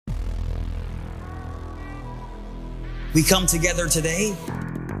We come together today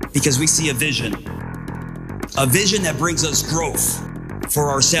because we see a vision that brings us growth for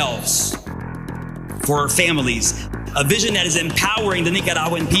ourselves, for our families, a vision that is empowering the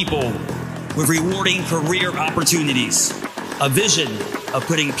Nicaraguan people with rewarding career opportunities, a vision of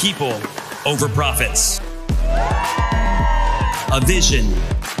putting people over profits, a vision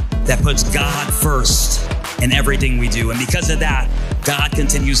that puts God first in everything we do. And because of that, God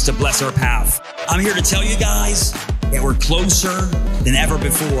continues to bless our path. I'm here to tell you guys that we're closer than ever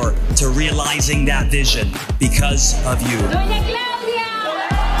before to realizing that vision because of you.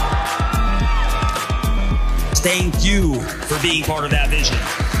 Thank you for being part of that vision.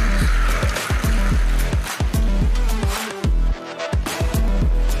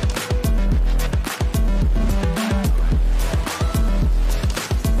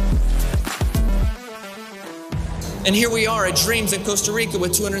 And here we are at Dreams in Costa Rica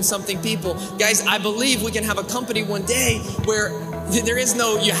with 200-something people. Guys, I believe we can have a company one day where there is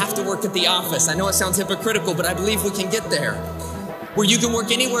no, you have to work at the office. I know it sounds hypocritical, but I believe we can get there. Where you can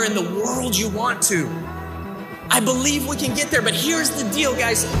work anywhere in the world you want to. I believe we can get there, but here's the deal,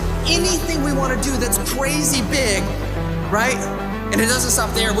 guys. Anything we want to do that's crazy big, right? And it doesn't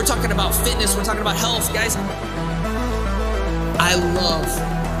stop there. We're talking about fitness. We're talking about health, guys. I love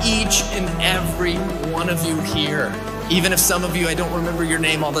each and every one of you here. Even if some of you, I don't remember your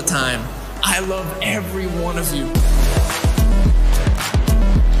name all the time. I love every one of you.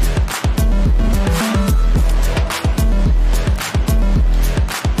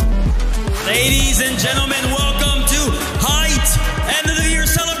 Ladies and gentlemen, welcome to Hite, end of the year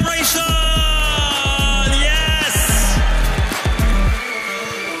celebration. Yes.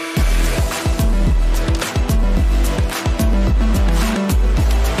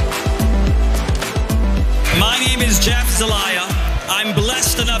 My name is Jeff Zelaya. I'm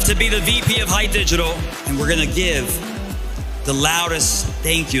blessed enough to be the VP of Hite Digital, and we're going to give the loudest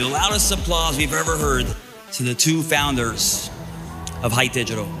thank you, the loudest applause we've ever heard to the two founders of Hite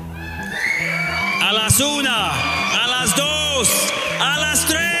Digital. A las una, a las dos, a las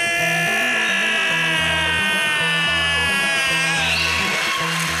tres.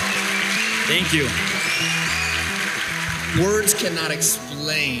 Thank you. Words cannot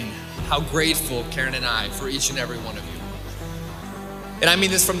explain how grateful Karen and I for each and every one of you. And I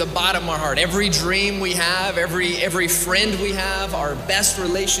mean this from the bottom of our heart. Every dream we have, every friend we have, our best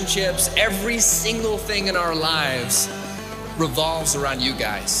relationships, every single thing in our lives revolves around you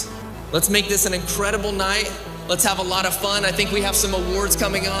guys. Let's make this an incredible night. Let's have a lot of fun. I think we have some awards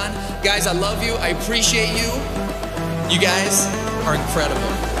coming on. Guys, I love you. I appreciate you. You guys are incredible.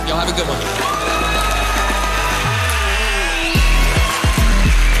 Y'all have a good one.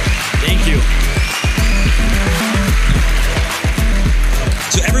 Thank you.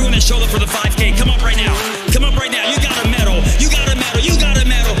 So everyone that showed up for the 5K, come up right now. Come up right now. You